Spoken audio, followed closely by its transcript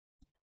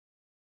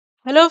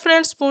Hello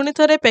friends पुणी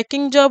थे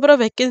packing job रो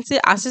vacancy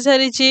आसी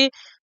सारी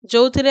जो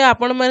थे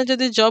आपण मैंने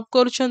जदि जॉब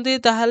करुँचे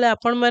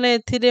आपण मैंने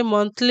एथिरे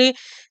मंथली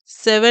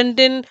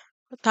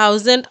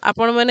 17,000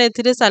 आपण मैंने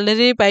एथिरे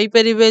सैलरी पाई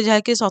परिबे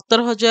जहाँकि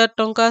 17,000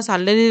 टंका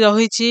सैलरी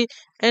रही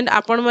एंड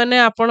आपण मैंने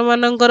आपण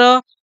मानकर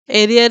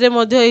एरिया रे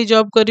मध्य एही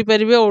जॉब करि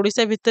परिबे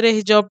ओडिशा भितर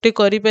एही जॉब टी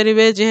करि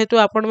परिबे जेहेतु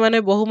आपण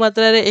मैंने बहु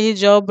मात्रा रे एही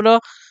जॉब रो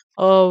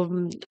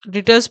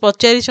डिटेल्स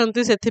पचारि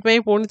छंती सेथि पई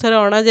पुणी थरे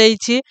अणा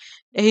जाईछि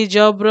एही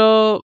जॉब रो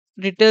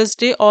details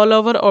T all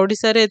over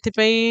Odisha रे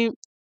एथिपई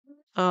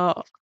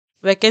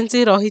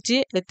वैकेंसी रही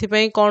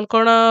एथिपई कौन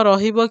कौन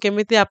रहिबो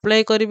केमिति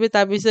अप्लाई करिवे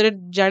ता विषय रे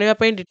जानिबा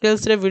पई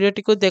डिटेल्स रे वीडियो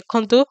टी को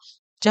देखंतु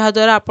जहा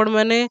द्वारा आपण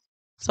माने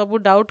सब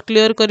डाउट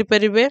क्लियर करि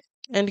परिबे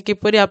एंड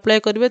किपरि अप्लाई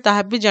करिवे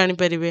ताहा भी जानि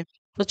परिबे।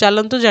 तो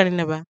चलंतु जानि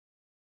नेबा।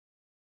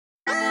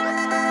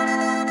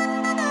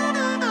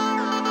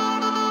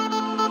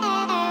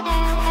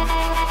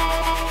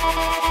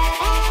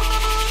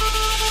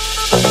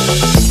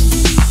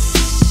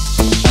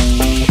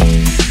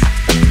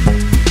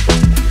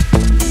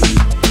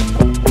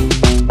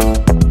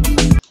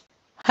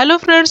 हेलो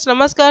फ्रेंड्स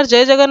नमस्कार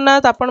जय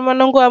जगन्नाथ आपण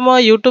मानक आम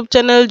YouTube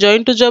channel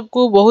join to job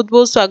को बहुत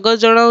बहुत स्वागत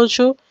जनाऊँ।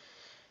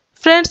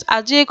 फ्रेंड्स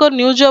आज एक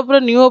न्यू जॉब रो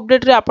न्यू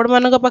अपडेट रे आपण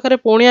मानक पाखरे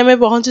पुणी आमे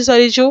पहुंची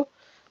सारिछु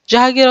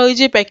जहाँकि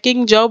रही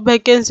पैकिंग जॉब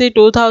वैकेंसी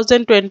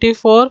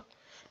 2024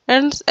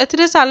 एंड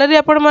एथिरे सैलरी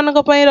आपण मानक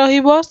पई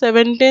रहिबो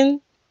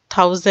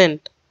 17,000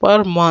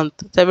 पर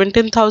मंथ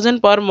 17,000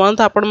 पर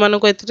मंथ आपण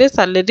मानक एथिरे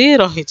सैलरी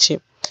रहिछि।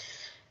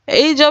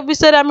 एई जॉब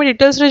विषय आमे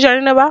डिटेल्स रे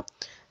जानि नेबा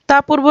ता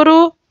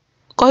पूर्वरु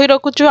कही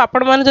रखुचु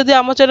आपण माने जदि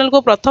आम चैनल को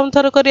प्रथम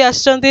थर करी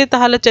आछंती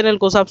ताहाले चैनल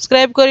को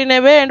सब्सक्राइब करी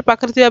नेबे एंड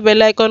पाखरे थिबा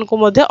बेल आइकन को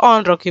मध्ये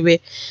ऑन रखिबे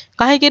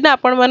काहे कि ना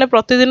आपण माने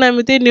प्रतिदिन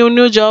एमिति न्यू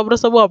न्यू जॉब रो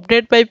सब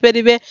अपडेट पाई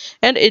परिबे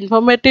एंड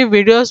इन्फॉर्मेटिव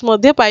वीडियोस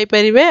मध्ये पाई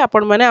परिबे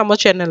आपण माने आम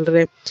चैनल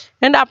रे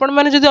एंड आपण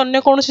माने जदि अन्य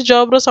कोनोसी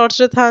जॉब रो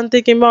सर्च रे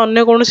थांती किबा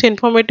अन्य कोनोसी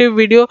इन्फॉर्मेटिव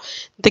वीडियो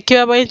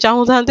देखिबा पई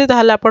चाहू थांती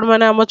ताहाले आपण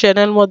माने आम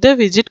चैनल मध्ये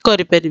विजिट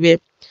करि परिबे।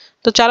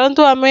 तो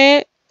चलंतु आमे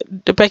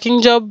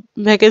पैकिंग जॉब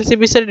वैकेंसी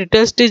विषय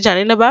डिटेल्स टी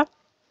जानि नेबा।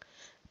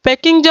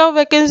 पैकिंग जॉब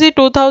वैकेंसी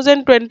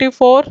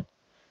 2024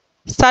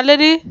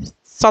 सैलरी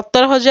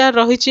 17,000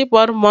 रही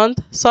पर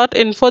मंथ सर्ट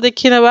इन्फो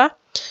देखी नेबा।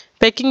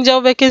 Packing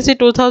job vacancy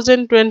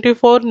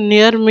 2024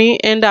 near me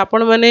and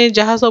आपण माने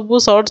जहाँ सब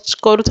सर्च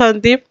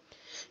करूथांती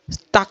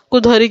ताकू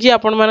धरिकी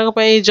आपण मानक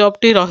पई जॉब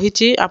टी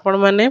रही आपण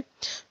माने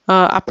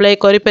अप्लाई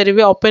करि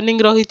परिबे।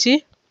 ओपनिंग रही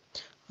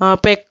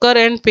पैकर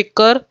एंड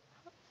पिकर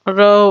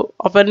रो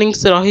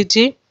ओपनिंग्स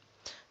रही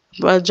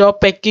जॉब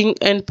पैकिंग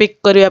एंड पिक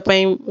करिया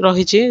पई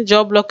रही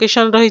जॉब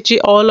लोकेशन रही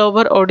ऑल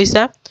ओवर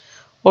ओडिशा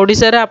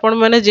ओडिशा रे आपण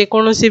माने जे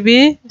कोनोसी भी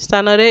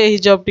स्थान रे एही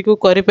जॉब टी को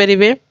करि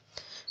परिबे।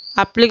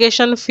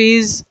 Application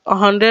fees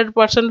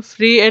 100%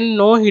 free and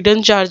no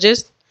hidden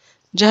charges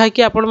जहा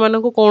कि आपण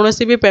मानक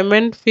कोनोसी भी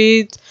पेमेंट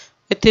फीस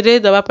एथिरे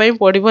दबा पई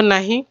पड़िबो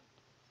नाही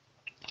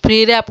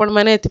फ्री रे आपण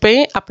माने एथि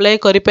पई अप्लाई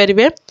करि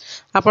परिबे।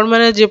 आपण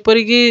माने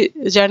जेपरि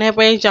कि जानिया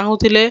पई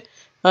चाहूथिले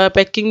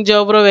पैकिंग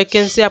जॉब रो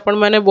वैकेंसी आपण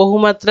माने बहु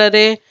मात्रा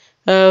रे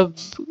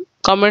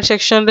कमेंट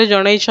सेक्शन रे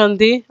जणाई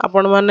छंती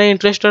आपण माने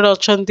इंटरेस्टेड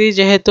अछंती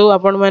जेहेतु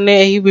आपण माने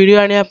एही वीडियो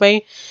आनिया पई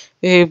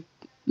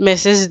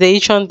मेसेज देई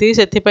छंती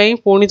सेथि पई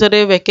पुणी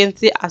थरे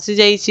वैकेंसी आसी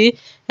जाईची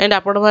एंड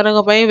आपण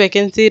मानक पई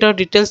वैकेंसी रो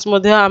डिटेल्स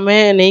मध्ये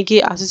आमे नै कि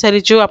आसी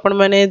सारिछु आपण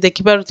माने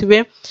देखि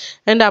पारुथिबे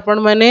एंड आपण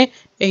माने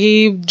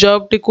एही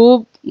जॉब टी को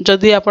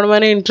जदि आपण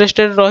माने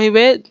इंटरेस्टेड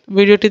रहिबे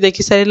वीडियो टी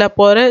देखि सारिला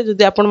परे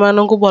जदि आपण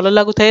मानकु भलो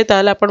लागु थाए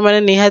ताले आपण माने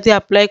निहाती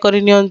अप्लाई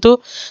करि नियंतु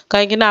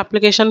काहे कि ना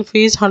एप्लीकेशन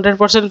फीस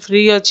 100%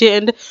 फ्री अछि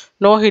एंड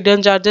नो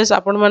हिडन चार्जेस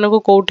आपण मानकु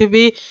कोठी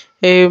भी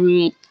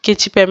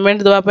किछि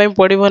पेमेंट दवा पई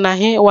पड़िबो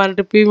नाही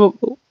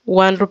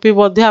 1 रुपी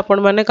मध्ये आपण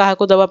माने काहा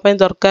को दवा पई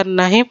दरकार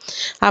नाही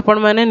आपण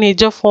माने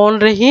निज फोन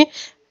रे ही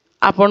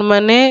आपण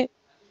माने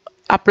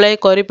अप्लाई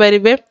करि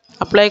परिबे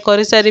अप्लाई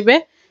करि सारिबे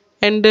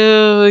एंड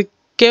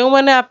केउ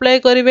माने अप्लाई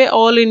करिवे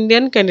all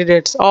Indian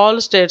candidates all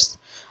states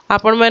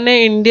आपण माने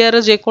इंडिया रो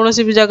जे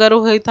कोनोसी भी जगह रो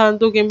होई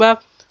थांतु किबा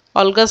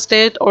अलगा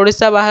स्टेट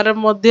ओडिशा बाहर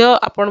मध्य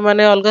आपण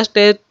माने अलगा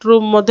स्टेट रो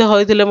मध्य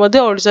होइथिले मध्य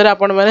ओडिशा रे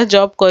आपण माने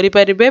जॉब करि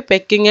परिबे।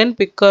 Packing and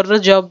picker row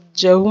job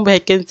जो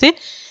वैकेंसी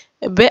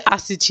एबे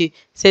आसीछि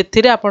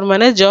सेथिरे आपण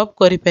माने जॉब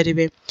करि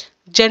परिबे।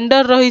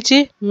 जेंडर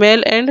रहिछि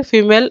male and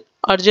female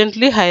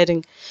urgently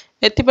hiring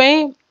एथि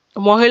पई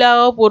महिला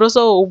और पुरुष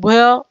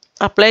उभय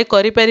अप्लाई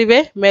करि परिबे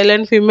male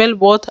and female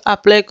both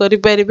apply करि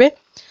परिबे।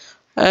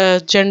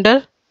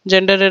 जेंडर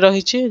रे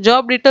रही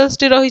जॉब डिटेल्स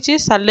टी रही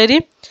सैलरी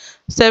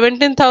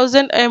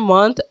 17,000 ए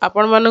मंथ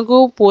आपण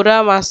मानकु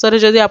पूरा मास रे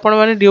जदि आपण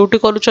माने ड्यूटी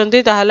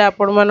करूछंती ताहाले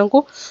आपण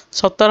मानकु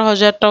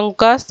 17,000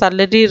 टंका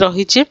सैलरी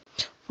रही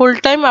फुल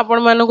टाइम आपण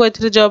मानकु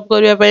एथिरे जॉब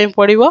करिया पई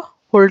पड़िबो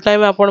फुल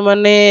टाइम आपण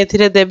माने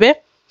एथिरे देबे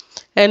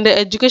एंड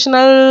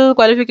एजुकेशनल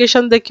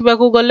क्वालिफिकेशन देखा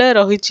गले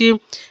रही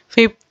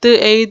 5th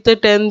 8th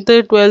 10th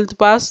 12th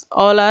pass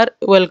all are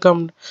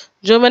welcomed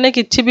जो मैंने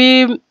किसी भी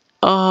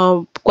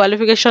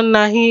क्वालिफिकेशन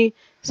नहीं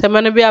से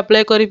माने भी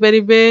अप्लाई करि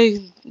परिबे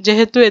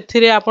जेहेतु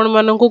एथिरे आपण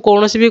माननकु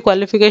कोनोसी भी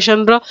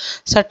क्वालिफिकेशन रो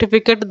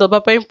सर्टिफिकेट दबा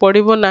पई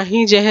पड़िबो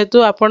नाही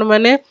जेहेतु आपण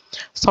माने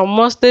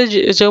समस्ते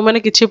जो माने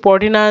किछि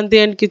पढ़ी नांती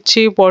एंड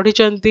किछि पढ़ी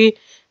चंती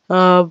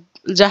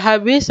जहाँ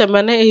भी से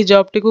माने एही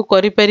जॉब टी को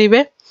करि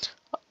परिबे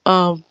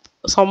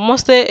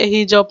समस्ते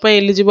एही जॉब पे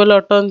एलिजिबल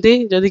अटंती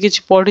जदि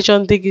किछि पढ़ी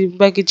चंती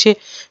किबा किछि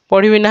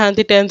पढ़ी भी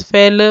नांती 10th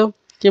फेल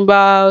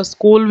किंबा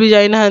स्कूल भी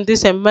जाई नांती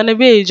से माने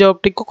भी एही जॉब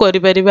टी को करि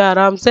परिबे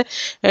आराम से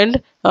एंड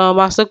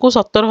मासकु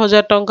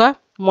 70,000 टंका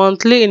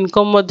मंथली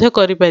इनकम मध्य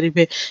करि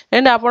परिबे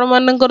एंड आपण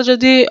मानकर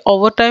जदि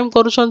ओवर टाइम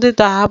करूछंती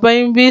ताहा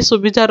पई भी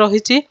सुविधा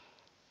रहिछि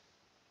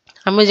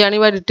हमें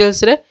जानिबा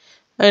डिटेल्स रे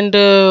एंड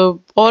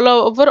ऑल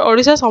ओवर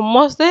ओडिशा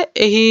समस्ते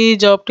यही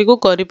जॉब टी को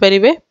करि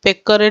परिबे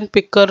picker and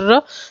picker row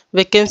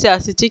vacancy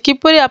आसीछि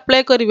किपरि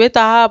apply करिवे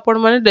ताहा आपण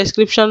माने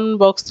डिस्क्रिप्शन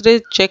बॉक्स रे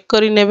चेक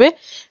करि नेबे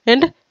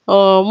एंड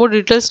मो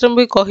डिटेल्स रे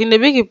भी कहि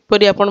नेबे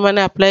किपरि आपण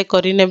माने अप्लाई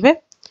करि नेबे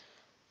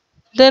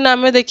देन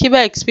आमे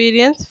देखिबा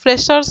एक्सपीरियंस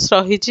फ्रेशर्स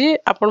रहिछि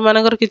आपण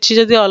मानकर किछि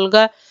जदि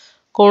अलगा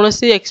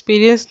कोनोसी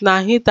एक्सपीरियंस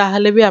नाही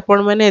ताहाले भी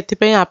आपण माने एथि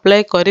पई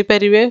अप्लाई करि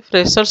परिबे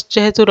फ्रेशर्स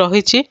जेहेतु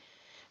रहिछि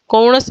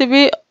कोनोसी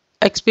भी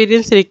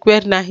एक्सपीरियंस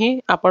रिक्वायर नाही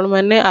आपण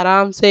माने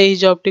आराम से एही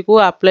जॉब टी को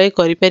अप्लाई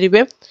करि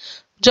परिबे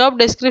जॉब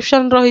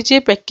डिस्क्रिप्शन रहिछि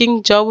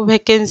पैकिंग जॉब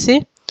वैकेंसी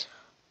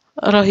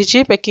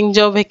रहिछि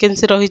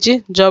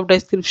जॉब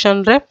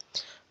डिस्क्रिप्शन रे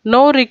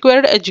नो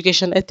रिक्वायर्ड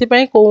एजुकेशन एथि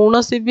पई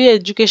कोनोसी भी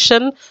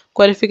एजुकेशन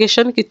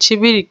क्वालिफिकेशन किछि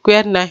भी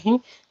रिक्वायर नाही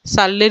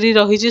सैलरी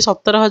रहिछि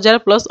 17,000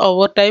 प्लस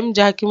ओवर टाइम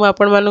जहा कि मु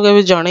आपण मानको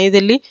अभी जणाई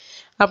देली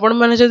आपण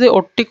माने जदि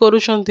ओटी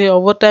करूछंती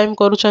ओवर टाइम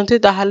करूछंती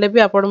ताहाले भी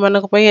आपण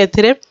मानक पई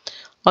एथिरे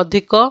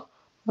अधिक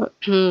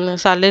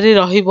सैलरी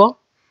रहिबो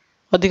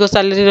अधिक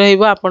सैलरी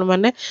रहिबो आपण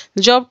माने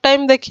जॉब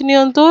टाइम देखि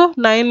नियंतु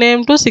 9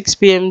 AM टू 6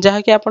 PM जहा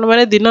कि आपण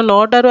माने दिन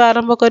 9 टारु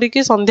आरंभ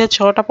करिकि संध्या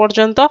 6 टा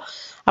पर्यंत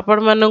आपण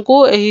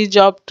मानकु एही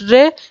जॉब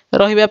रे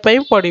रहिबा पई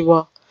पड़िबो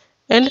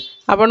एंड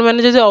आपण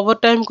माने जदि ओवर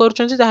टाइम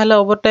करूछंती ताहाले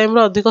ओवर टाइम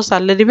रो अधिक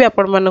सैलरी भी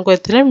आपण मानकु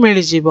एथिरे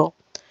मिलि जीवो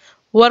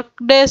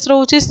work days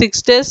रहउची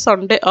 6 days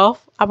Sunday off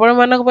आपण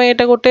मानक पई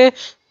एटा गोटे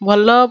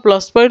भलो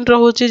प्लस पॉइंट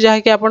रहउची जहा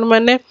कि आपण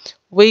माने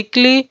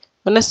वीकली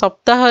माने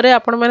सप्ताह रे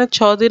आपण माने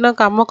 6 दिन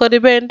काम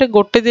करिवे एंड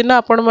गोटे दिन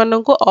आपण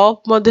मानकु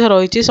ऑफ मध्य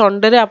रहिछि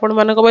संडे रे आपण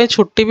मानक पई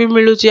छुट्टी भी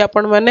मिलुची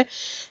आपण माने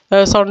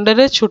संडे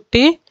रे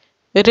छुट्टी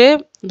रे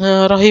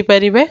रही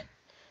परिवे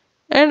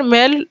and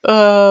male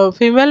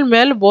female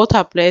male both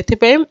apply एथि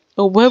पई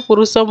उभय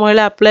पुरुष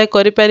महिला अप्लाई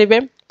करि परिवे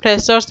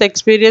freshers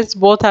experience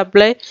both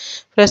apply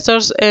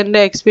freshers and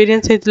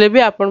experience हेतले भी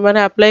आपण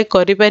माने अप्लाई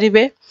करि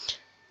परिवे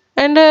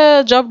एंड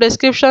जॉब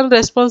डिस्क्रिप्शन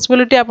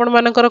रेस्पॉन्सिबिलिटी आपण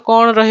मानकर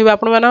कोन रहिबा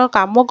आपण मानकर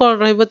काम कोन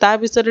रहिबो ता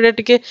विषय रे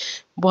टिके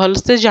भल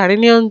से जानि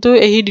नियंतु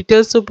एही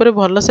डिटेल्स ऊपर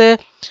भल से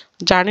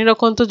जानि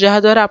रखंतु जहा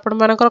द्वारा आपण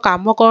मानकर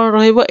काम कोन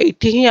रहिबो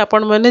एठी ही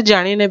आपण माने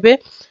जानि नेबे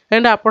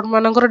एंड आपण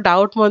मानकर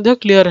डाउट मध्ये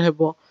क्लियर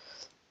हेबो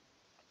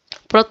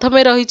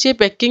प्रथमे रहिछि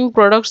packing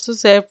products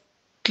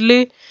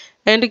safely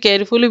and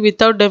carefully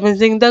without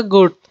damaging the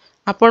good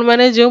आपण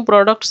माने जो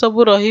प्रोडक्ट सब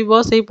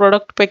रहिबो सेही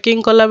प्रोडक्ट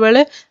पैकिंग कला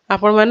बेले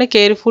आपण माने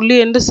केयरफुली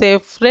एंड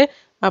सेफ रे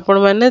आपण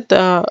माने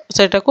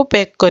सेटा को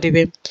पैक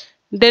करिवे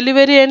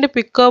delivery and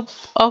pickup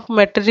of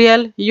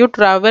material you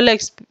travel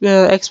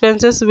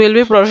expenses will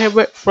be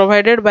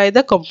provided by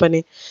the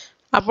company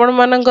आपण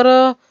मानकर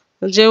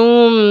जो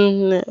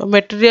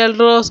मटेरियल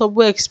रो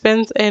सब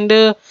एक्सपेंस एंड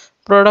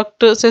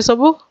प्रोडक्ट से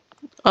सब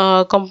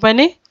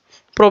कंपनी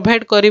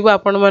प्रोवाइड करिवो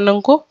आपण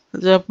माननको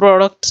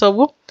प्रोडक्ट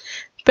सब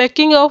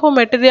packing of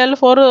material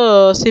for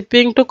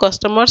shipping to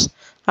customers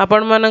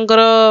आपण मानकर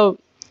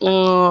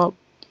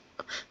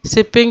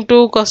शिपिंग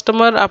टू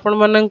कस्टमर आपण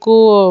माननको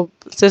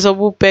से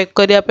सब पैक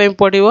करिया पई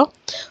पड़िवो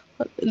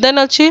देन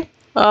अछि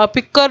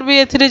पिकर भी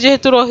एथिरे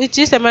जेहेतु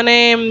रहिछि से माने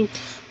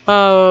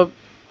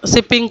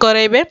shipping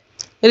कराइबे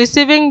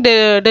receiving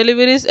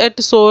deliveries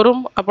eight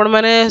showroom आपण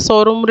माने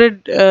शोरूम रे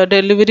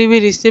डिलीवरी भी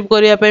रिसीव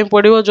करिया पई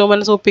पड़िवो जो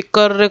माने सब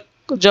पिकर रे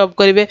जॉब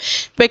करिवे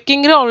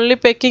पैकिंग रे ओनली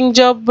पैकिंग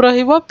जॉब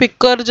रहिबो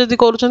पिकर जदि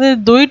करूछन्ते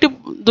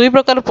दुई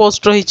प्रकार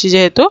पोस्ट रहिछि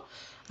जेहेतु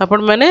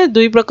आपण माने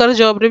दुई प्रकार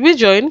जॉब रे भी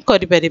जॉइन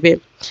करि परिबे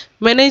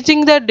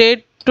managing the day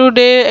to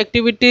day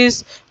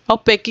activities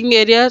of packing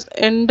areas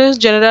and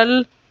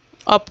general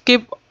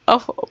upkeep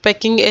of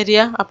packing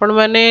area आपण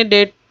माने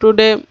डे टू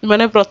डे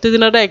माने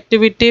प्रतिदिन रा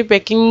एक्टिविटी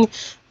पैकिंग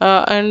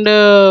एंड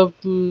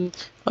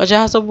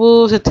जहाँ सब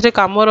से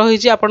काम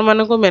रही आपण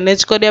मानक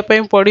मैनेज करिया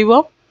पई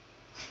पड़िबो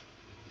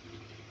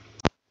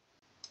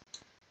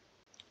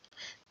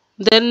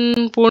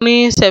देन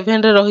पुणी 7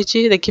 रे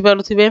रही देखि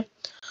पारुथिबे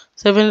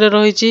 7 रे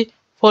रही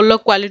follow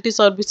quality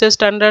services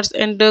standards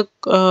and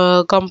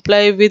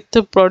comply with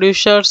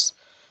producers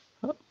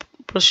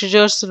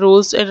procedures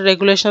rules and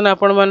regulation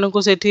आपण मानक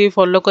सेठी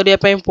फॉलो करिया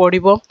पई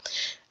पड़िबो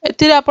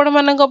एथिरे आपण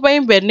मानक पई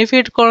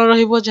बेनिफिट कोन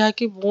रहिबो जहा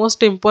कि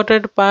मोस्ट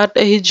इंपोर्टेंट पार्ट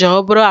एही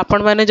जॉब रो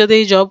आपण माने जदि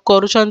एही जॉब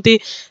करूछंती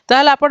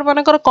ताले आपण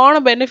मानकर कोन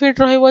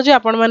बेनिफिट रहिबो जे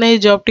आपण माने एही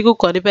जॉब टी को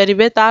करि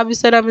परिबे ता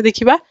विषय हम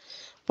देखिबा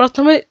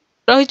प्रथमे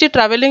रही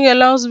travelling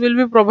allowance will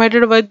be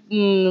provided by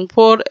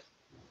for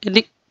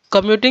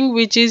commuting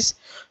which is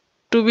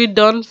to be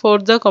done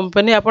for the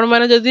company आपण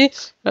माने जदि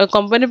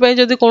कंपनी पे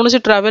जदि कोनोसी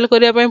ट्रैवल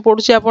करिया पई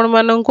पडुची आपण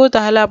माननकु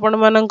ताहाले आपण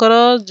मानकर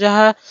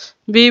जहा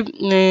भी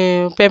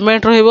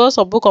पेमेंट रहइबो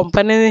सब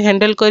कंपनी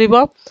हैंडल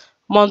करिवो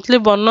मंथली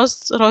बोनस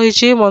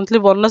रही मंथली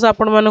बोनस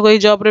आपण मानको ए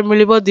जॉब रे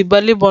मिलिबो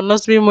दिवाली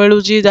बोनस भी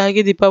मिलुची जहा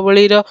कि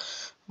दीपावली रो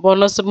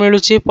bonus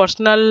मिलुची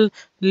personal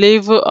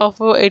leave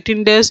of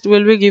 18 days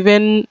will be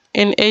given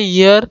in a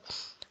year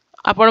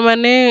आपण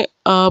माने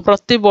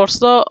प्रति वर्ष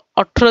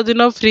 18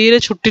 दिन फ्री रे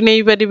छुट्टी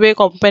नहीं पारिबे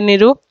कंपनी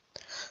रो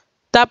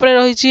तापरे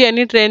रही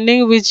any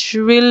training which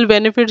will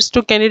benefits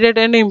two candidate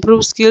and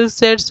improve skill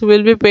sets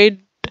will be paid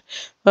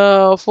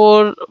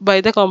for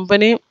by the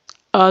company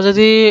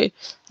जदि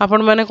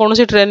आपण माने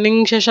कोनोसी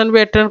ट्रेनिंग सेशन भी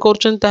अटेंड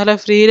करछन ताहले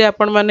फ्री रे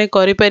आपण माने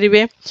करि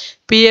परिबे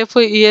PF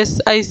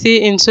ESIC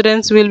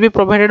insurance will be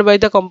provided by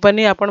the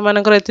company आपण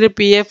मानकर एथिरे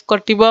पीएफ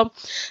कटिबो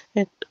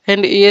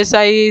एंड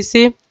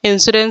ईएसआईसी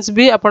इंश्योरेंस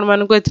भी आपण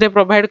मानको एथिरे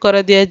प्रोवाइड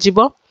करा दिया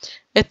जिवो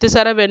एते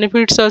सारा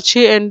बेनिफिट्स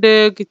अच्छी एंड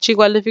किछि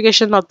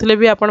क्वालिफिकेशन नथिले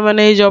भी आपण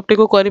माने ए जॉब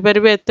टिको करि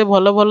परिबे एते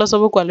भलो भलो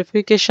सब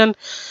क्वालिफिकेशन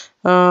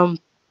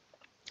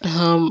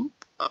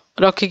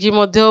रखिकी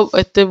मध्य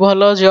एते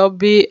भलो जॉब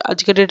भी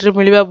आज के डेट रे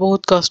मिलबा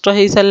बहुत कष्ट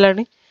हे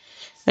सारलानी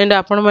एंड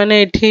आपण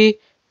माने एठी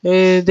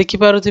देखि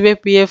पारुथिबे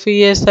पीएफ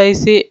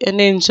ईएसआईसी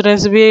एंड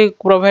इंश्योरेंस भी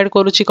प्रोवाइड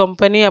करूची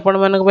कंपनी आपण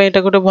मानक पय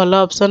एटा गोटे भलो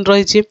ऑप्शन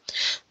रहिची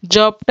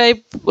जॉब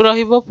टाइप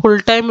रहिबो full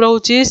time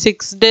रहूची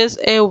 6 days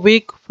a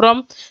week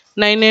from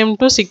 9 AM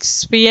to 6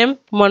 PM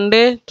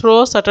Monday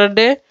through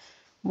Saturday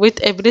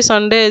with every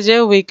Sunday as a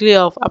weekly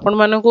off आपण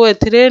मानकु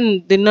एथिरे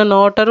दिन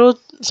 9 टारू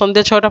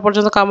संध्या 6टा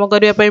पर्यंत काम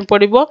करिया पय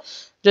पड़िबो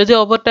जदि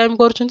ओवर टाइम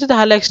करछन्ती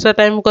ताहाले एक्स्ट्रा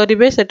टाइम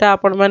करिवे सेटा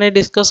आपण माने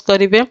डिस्कस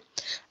करिवे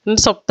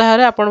सप्ताह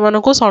रे आपण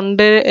मानकु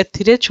संडे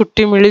एथिरे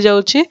छुट्टी मिली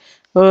जाउची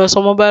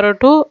सोमवार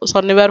टू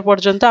शनिवार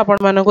पर्यंत आपण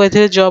मानकु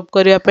एथिरे जॉब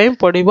करिया पय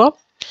पड़िबो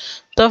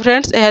तो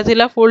फ्रेंड्स यह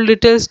थिला फुल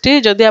डिटेल्स टी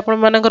जदि आपण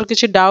मानकर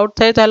किछि डाउट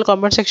थाए ताहाले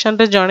कमेंट सेक्शन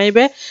रे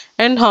जणैबे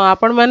एंड हां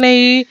आपण माने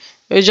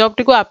ई जॉब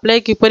टी को अप्लाई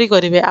किपरि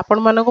करिवे आपण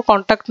मानको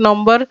contact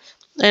number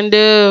and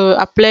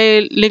apply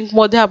link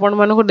मध्ये आपण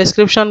मानको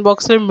डिस्क्रिप्शन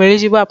बॉक्स रे मिली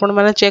जिवो आपण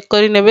माने चेक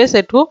करि नेबे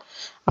सेठू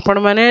आपण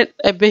माने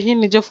एबे ही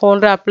निज फोन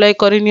रे अप्लाई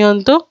करि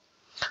नियंतु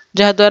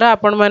जहा द्वारा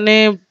आपण माने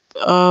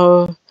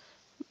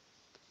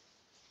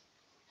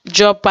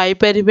जॉब पाई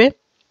परिबे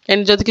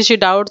एंड जदि किछि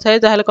डाउट थाए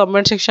ताहाले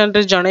कमेंट सेक्शन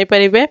रे जणाई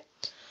परिबे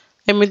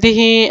एमिति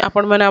ही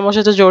आपण माने आम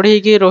सहित जोड़ी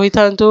की रही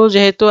थांतु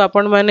जेहेतु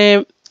आपण माने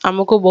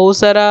आमको बहुत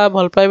सारा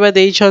भल पाइबा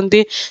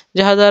देइछंती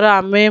जहा द्वारा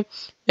आमे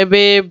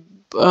एबे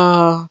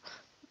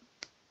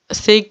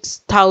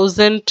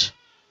 6000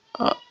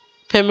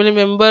 फैमिली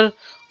मेंबर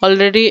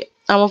ऑलरेडी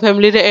आम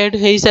फैमिली रे ऐड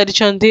हेई सारी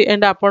छंती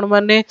एंड आपण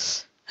माने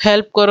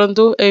हेल्प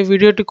करंतु ए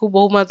वीडियो टी को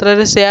बहु मात्रा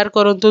रे शेयर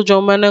करंतु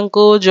जो माने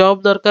को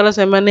जॉब दरकार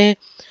से माने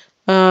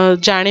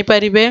जानी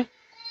परिबे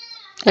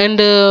एंड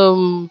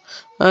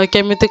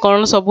केमिति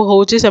कौन सब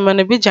होउची से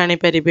माने भी जानी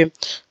परिबे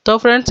तो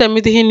फ्रेंड्स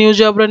एमिति ही न्यू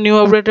जॉब रो न्यू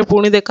अपडेट रे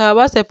पुणी देखा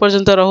हवा से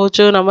पर्यंत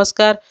रहूछु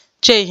नमस्कार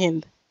जय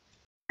हिंद।